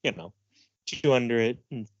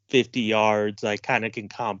 250 yards. I kind of can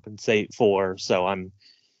compensate for, so I'm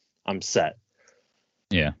set.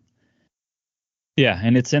 Yeah. Yeah,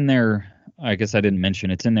 and it's in their, I guess I didn't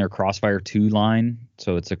mention, it's in their Crossfire 2 line.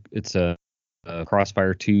 So it's a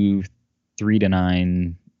Crossfire 2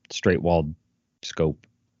 3-9 straight walled scope,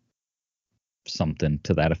 something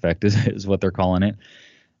to that effect is what they're calling it.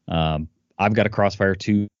 I've got a Crossfire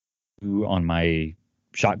 2 on my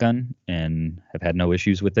shotgun and have had no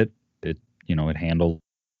issues with it. It handles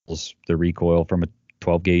the recoil from a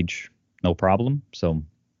 12 gauge no problem. So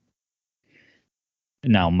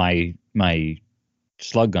now my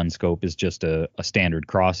slug gun scope is just a standard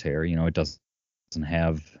crosshair. It doesn't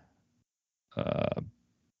have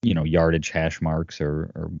yardage hash marks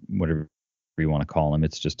or whatever you want to call them.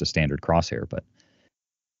 It's just a standard crosshair. But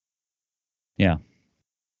yeah,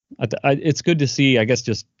 it's good to see, I guess,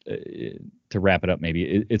 just to wrap it up,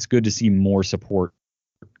 maybe it's good to see more support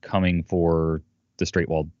coming for the straight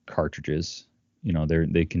walled cartridges.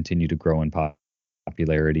 They continue to grow in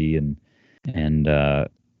popularity, and And I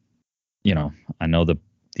know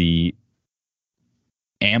the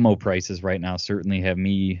ammo prices right now certainly have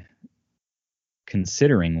me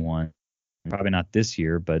considering one. Probably not this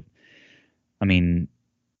year, but I mean,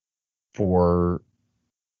 for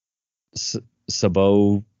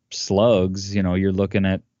Sabot slugs, you're looking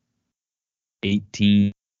at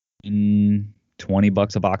 18, 20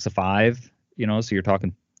 bucks a box of 5, so you're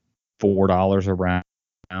talking $4 a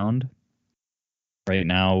round right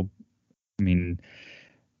now. I mean,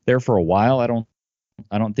 there for a while, I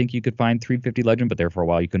don't think you could find 350 Legend, but there for a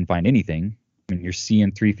while you couldn't find anything. I mean, you're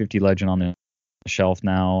seeing 350 Legend on the shelf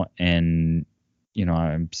now, and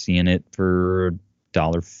I'm seeing it for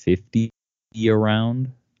 $1.50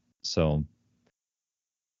 around. So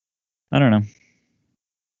I don't know.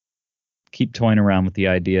 Keep toying around with the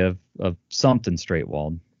idea of something straight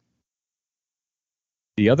walled.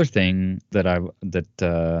 The other thing that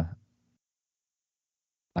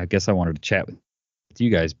I guess I wanted to chat with you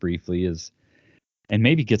guys briefly is, and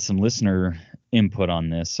maybe get some listener input on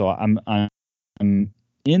this. So I'm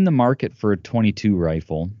in the market for a 22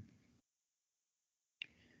 rifle.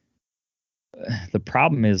 The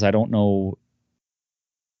problem is I don't know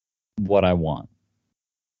what I want.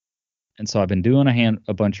 And so I've been doing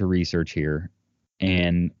a bunch of research here,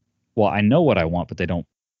 and I know what I want, but they don't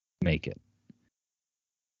make it.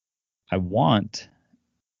 I want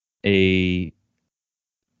a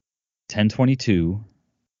 1022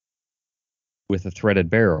 with a threaded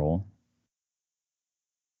barrel.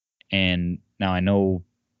 And now I know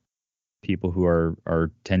people who are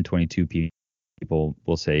 1022 people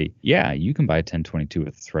will say, yeah, you can buy a 1022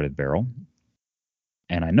 with a threaded barrel.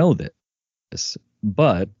 And I know this,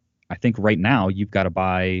 but I think right now you've got to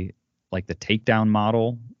buy like the takedown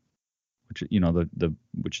model, which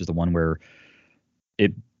which is the one where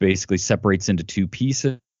it basically separates into two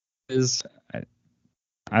pieces.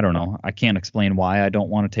 I don't know. I can't explain why I don't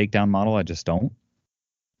want a takedown model. I just don't.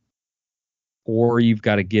 Or you've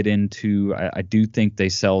got to get into, I do think they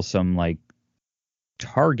sell some like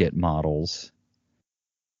target models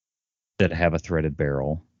that have a threaded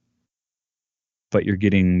barrel, but you're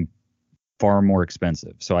getting far more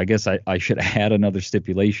expensive. So I guess I should add another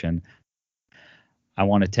stipulation. I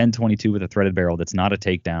want a 1022 with a threaded barrel that's not a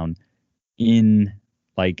takedown in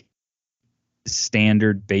like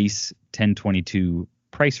standard base 1022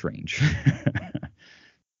 price range.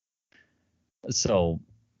 So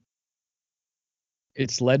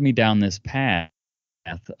it's led me down this path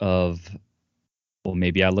of, well,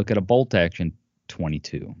 maybe I look at a bolt action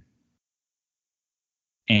 22.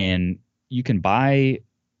 And you can buy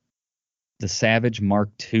the Savage Mark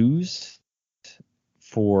IIs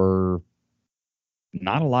for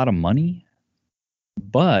not a lot of money,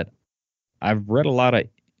 but I've read a lot of,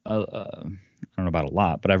 I don't know about a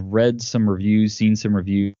lot, but I've read some reviews, seen some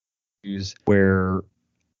reviews where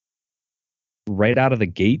right out of the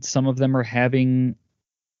gate, some of them are having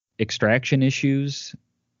extraction issues,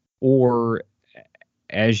 or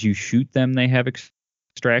as you shoot them, they have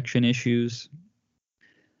extraction issues.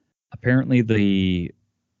 Apparently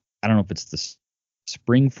I don't know if it's the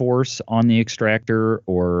spring force on the extractor,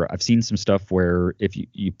 or I've seen some stuff where if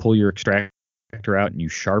you pull your extractor out and you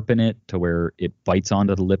sharpen it to where it bites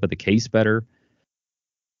onto the lip of the case better,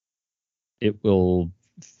 it will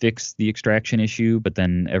fix the extraction issue, but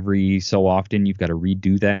then every so often you've got to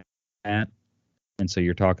redo that. And so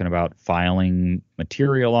you're talking about filing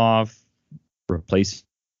material off, replacing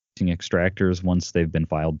extractors once they've been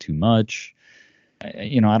filed too much.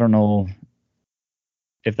 I don't know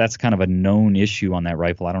if that's kind of a known issue on that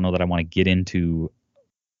rifle. I don't know that I want to get into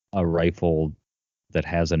a rifle that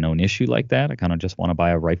has a known issue like that. I kind of just want to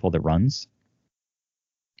buy a rifle that runs.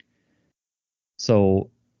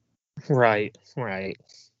 So Right.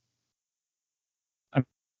 I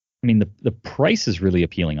mean, the price is really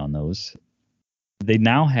appealing on those. They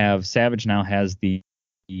now have, Savage now has their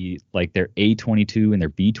A22 and their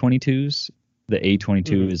B22s. The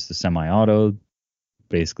A22 is the semi-auto,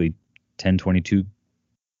 basically 1022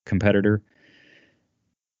 competitor.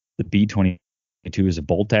 The B22 is a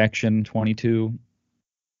bolt action 22.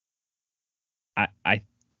 I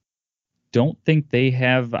don't think they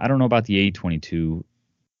have, I don't know about the A22.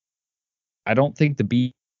 I don't think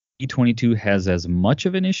the B22 has as much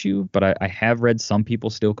of an issue, but I have read some people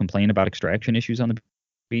still complain about extraction issues on the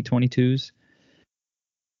B22s.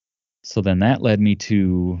 So then that led me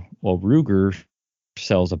to, Ruger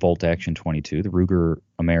sells a bolt action 22, the Ruger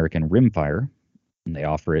American Rimfire, and they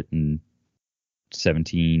offer it in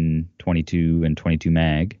 17, 22, and 22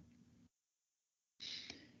 mag.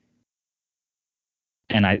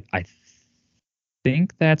 And I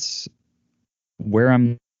think that's where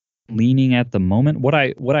I'm leaning at the moment. What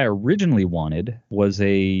I originally wanted was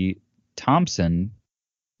a Thompson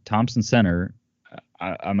Center.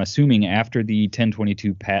 I'm assuming after the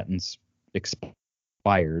 1022 patents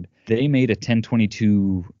expired, they made a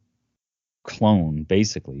 1022 clone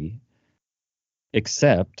basically,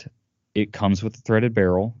 except it comes with a threaded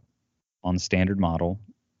barrel on the standard model.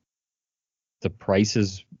 The price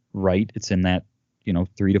is right. It's in that,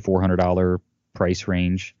 $300 to $400 price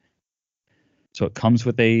range. So it comes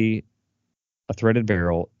with a threaded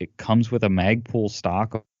barrel. It comes with a Magpul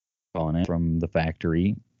stock on it from the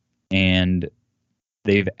factory, and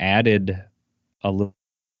they've added a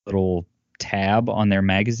little tab on their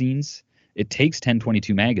magazines. It takes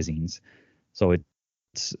 1022 magazines, so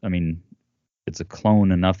it's a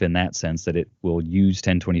clone enough in that sense that it will use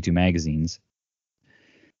 1022 magazines.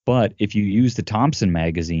 But if you use the Thompson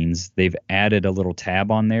magazines, they've added a little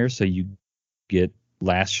tab on there so you get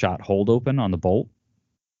last shot hold open on the bolt.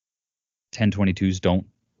 1022s don't.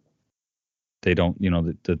 They don't.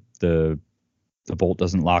 The bolt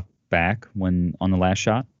doesn't lock back when on the last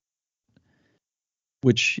shot,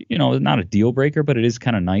 which is not a deal breaker, but it is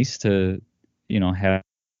kind of nice to have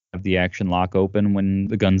the action lock open when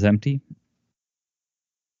the gun's empty.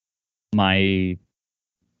 I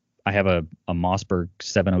have a Mossberg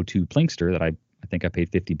 702 Plinkster that I think I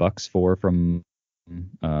paid $50 for from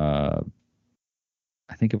I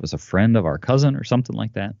think it was a friend of our cousin or something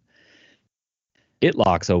like that. It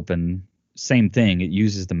locks open, same thing. It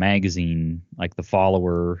uses the magazine, like the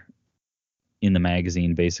follower in the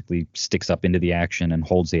magazine basically sticks up into the action and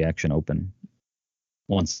holds the action open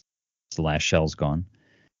once the last shell's gone.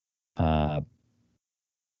 But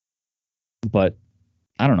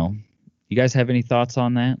I don't know. You guys have any thoughts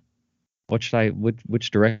on that? Which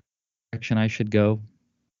direction I should go?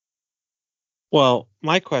 Well,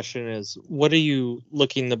 my question is, what are you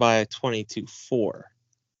looking to buy a 22 for?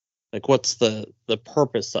 Like, what's the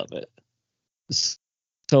purpose of it?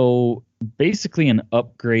 So basically an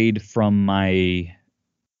upgrade from my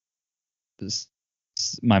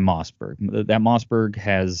Mossberg. That Mossberg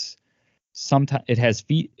has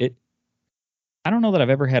I don't know that I've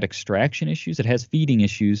ever had extraction issues. It has feeding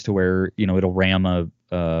issues to where, it'll ram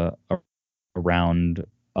around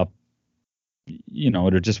up,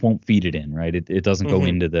 it just won't feed it in, right? It doesn't go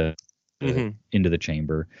into the into the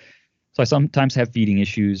chamber. So I sometimes have feeding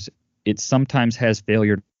issues. It sometimes has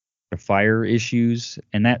failure to fire issues,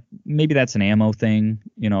 and maybe that's an ammo thing,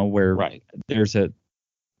 where there's a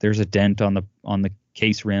dent on the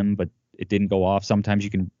case rim, but it didn't go off. Sometimes you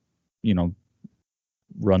can,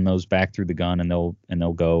 run those back through the gun and they'll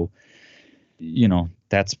go.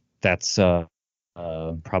 That's probably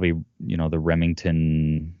the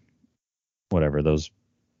Remington, whatever, the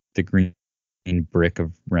green brick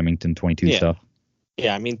of Remington 22 stuff.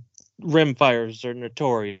 Yeah, I mean, rim fires are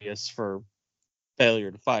notorious for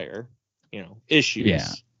failure to fire,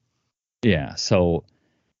 issues. Yeah. So,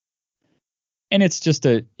 and it's just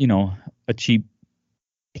a cheap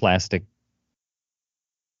plastic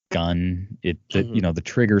gun. The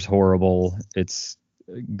trigger's horrible. It's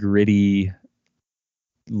gritty,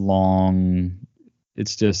 long.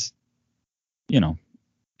 It's just,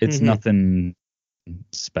 it's nothing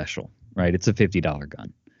special, right? It's a $50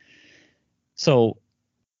 gun. So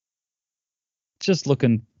just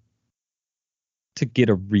looking to get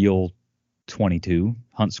a real 22,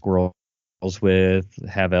 hunt squirrels with,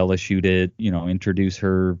 have Ella shoot it, introduce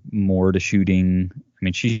her more to shooting. I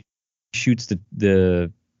mean, she shoots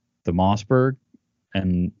the Mossberg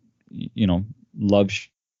and, loves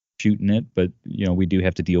shooting it, but, we do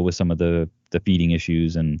have to deal with some of the feeding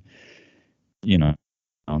issues, and,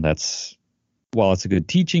 that's, while it's a good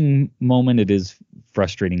teaching moment, it is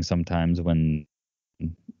frustrating sometimes when,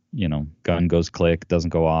 gun goes click, doesn't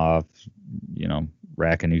go off,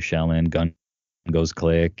 rack a new shell in, gun goes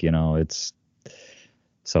click, it's,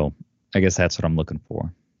 so I guess that's what I'm looking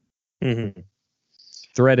for.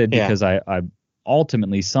 Threaded, because I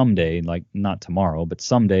ultimately someday, like not tomorrow, but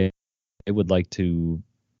someday I would like to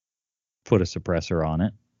put a suppressor on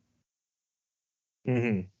it.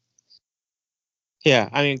 Yeah,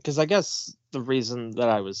 I mean, because I guess the reason that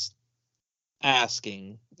I was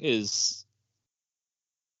asking is,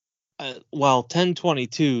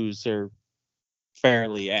 1022s are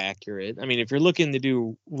fairly accurate. I mean, if you're looking to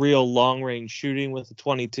do real long range shooting with a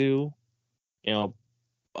 22,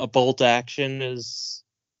 a bolt action is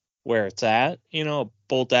where it's at.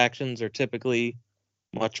 Bolt actions are typically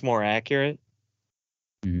much more accurate.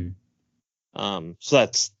 So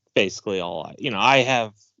that's basically all I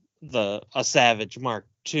have a Savage Mark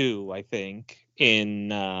II, I think,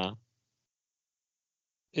 in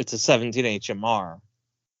it's a 17 HMR.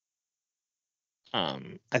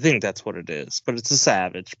 I think that's what it is, but it's a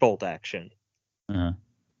Savage bolt action.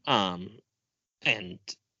 Uh-huh. And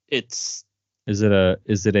it's is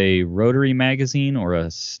it a rotary magazine or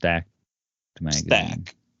a stacked magazine?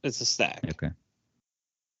 Stack. It's a stack. Okay.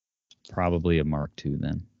 Probably a Mark II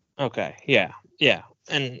then. Okay. Yeah. Yeah.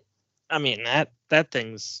 And I mean that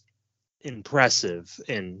thing's impressive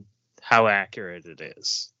in how accurate it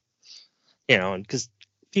is. And because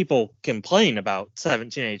people complain about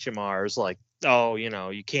 17 HMRs, like, oh,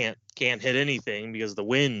 you can't hit anything because the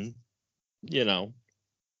wind,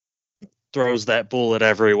 throws that bullet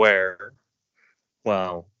everywhere.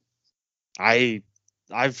 Well,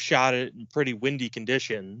 I've shot it in pretty windy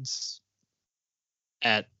conditions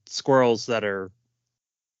at squirrels that are,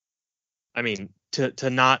 I mean, to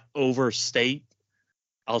not overstate,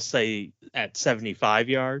 I'll say at 75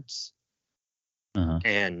 yards,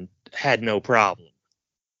 and had no problem.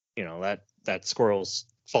 That squirrel's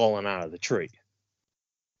fallen out of the tree.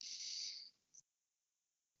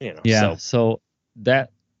 Yeah. So that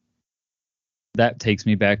takes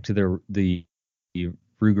me back to the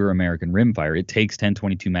Ruger American Rimfire. It takes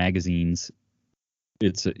 10-22 magazines.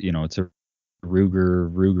 It's a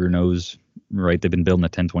Ruger. Ruger knows, right? They've been building the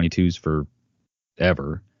 10-22s for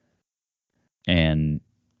ever, and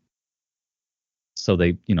so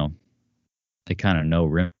they kind of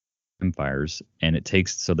know rimfires, and it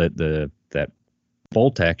takes so that that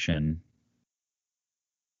bolt action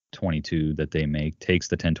 22 that they make takes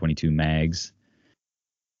the 10-22 mags.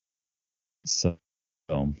 So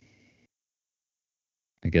I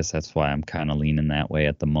guess that's why I'm kind of leaning that way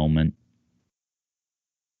at the moment.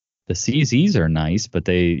 The CZs are nice, but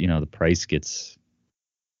they, the price gets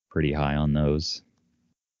pretty high on those.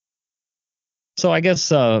 So I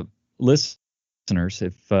guess listeners,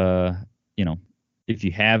 if if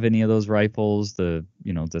you have any of those rifles, the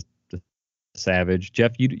Savage,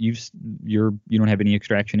 Jeff, you don't have any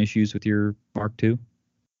extraction issues with your Mark II?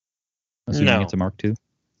 Assuming it's a Mark II?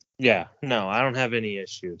 Yeah, no, I don't have any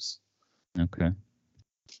issues. Okay.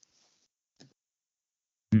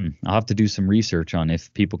 I'll have to do some research on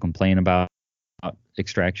if people complain about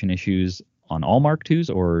extraction issues on all Mark IIs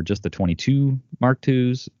or just the 22 Mark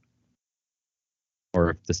IIs,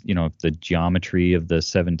 or if this, if the geometry of the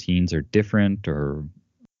 17s are different or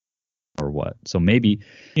what. So maybe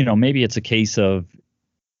it's a case of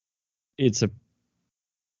it's a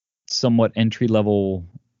somewhat entry level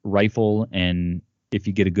rifle, and if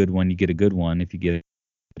you get a good one, you get a good one. If you get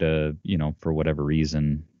a, for whatever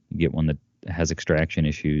reason, you get one that has extraction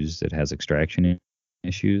issues, it has extraction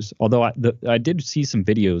issues. Although I did see some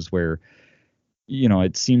videos where,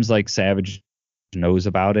 it seems like Savage knows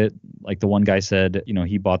about it. Like the one guy said,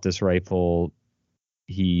 he bought this rifle,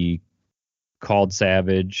 he called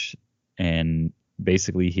Savage, and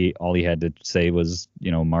basically all he had to say was,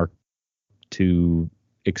 Mark II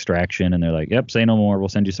extraction, and they're like, yep, say no more, we'll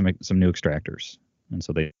send you some new extractors. And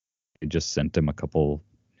so they just sent him a couple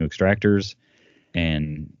new extractors,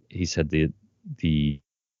 and he said the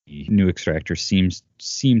new extractor seem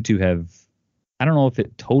to have, I don't know if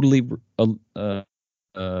it totally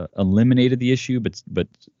eliminated the issue, but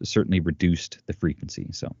certainly reduced the frequency.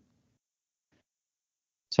 So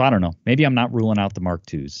I don't know. Maybe I'm not ruling out the Mark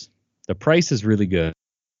IIs. The price is really good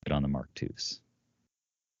on the Mark IIs.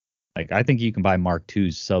 Like, I think you can buy Mark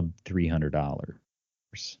IIs sub $300,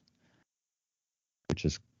 which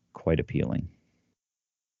is quite appealing.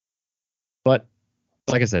 But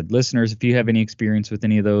like I said, listeners, if you have any experience with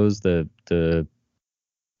any of those, the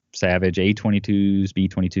Savage A22s,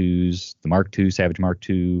 B22s, the Mark II, Savage Mark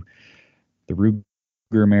II, the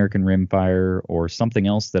Ruger American Rimfire, or something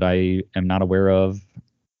else that I am not aware of.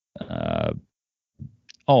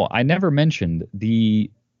 I never mentioned the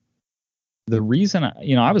reason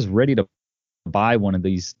I was ready to buy one of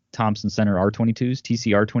these Thompson Center R22s,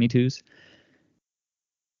 TC R22s.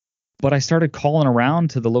 But I started calling around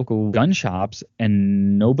to the local gun shops,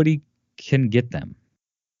 and nobody can get them.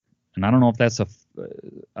 And I don't know if that's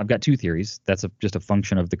I've got two theories. That's just a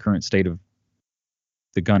function of the current state of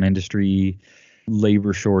the gun industry,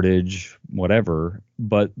 labor shortage, whatever.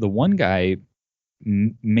 But the one guy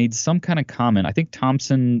made some kind of comment. I think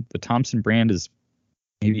the Thompson brand is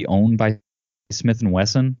maybe owned by Smith &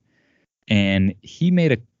 Wesson. And he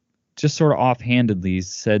made just sort of offhandedly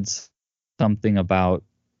said something about,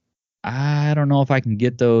 I don't know if I can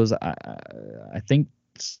get those. I think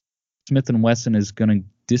Smith & Wesson is going to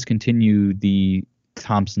discontinue the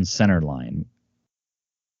Thompson Center line,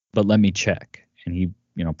 but let me check. And he,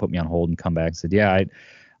 put me on hold and come back and said, yeah,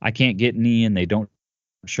 I can't get any, and they don't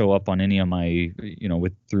show up on any of my,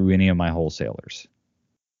 through any of my wholesalers.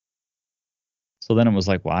 So then it was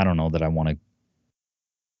like, well, I don't know that I want to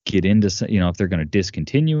get into, if they're going to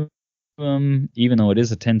discontinue them, even though it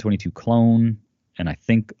is a 1022 clone, and I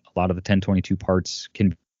think a lot of the 1022 parts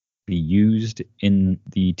can be used in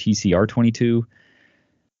the TCR22.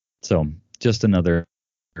 So just another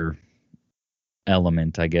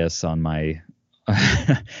element, I guess, on my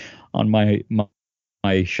on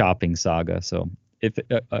my shopping saga. So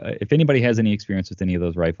if anybody has any experience with any of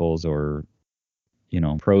those rifles, or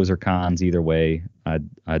pros or cons either way,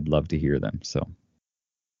 I'd love to hear them. So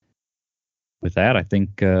with that, I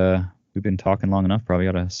think we've been talking long enough. Probably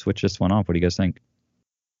ought to switch this one off. What do you guys think?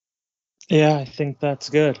 Yeah, I think that's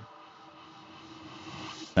good.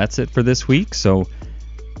 That's it for this week. So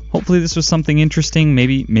hopefully this was something interesting.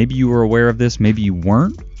 Maybe you were aware of this, maybe you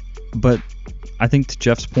weren't. But I think, to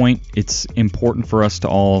Jeff's point, it's important for us to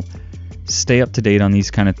all stay up to date on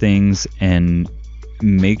these kind of things and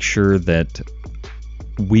make sure that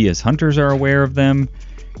we as hunters are aware of them,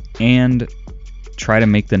 and try to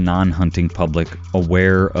make the non-hunting public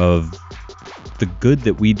aware of the good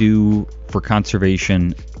that we do for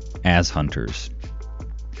conservation as hunters.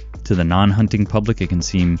 To the non-hunting public, it can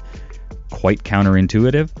seem quite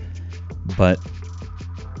counterintuitive, but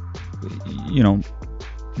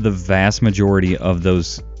the vast majority of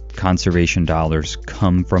those conservation dollars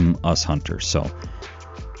come from us hunters. So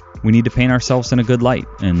we need to paint ourselves in a good light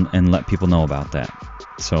and let people know about that.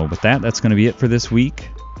 So with that, that's going to be it for this week.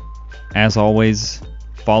 As always,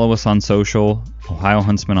 follow us on social, Ohio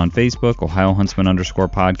Huntsman on Facebook, Ohio Huntsman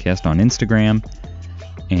 _podcast on Instagram.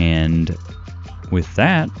 And with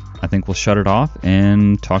that, I think we'll shut it off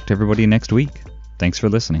and talk to everybody next week. Thanks for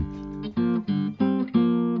listening.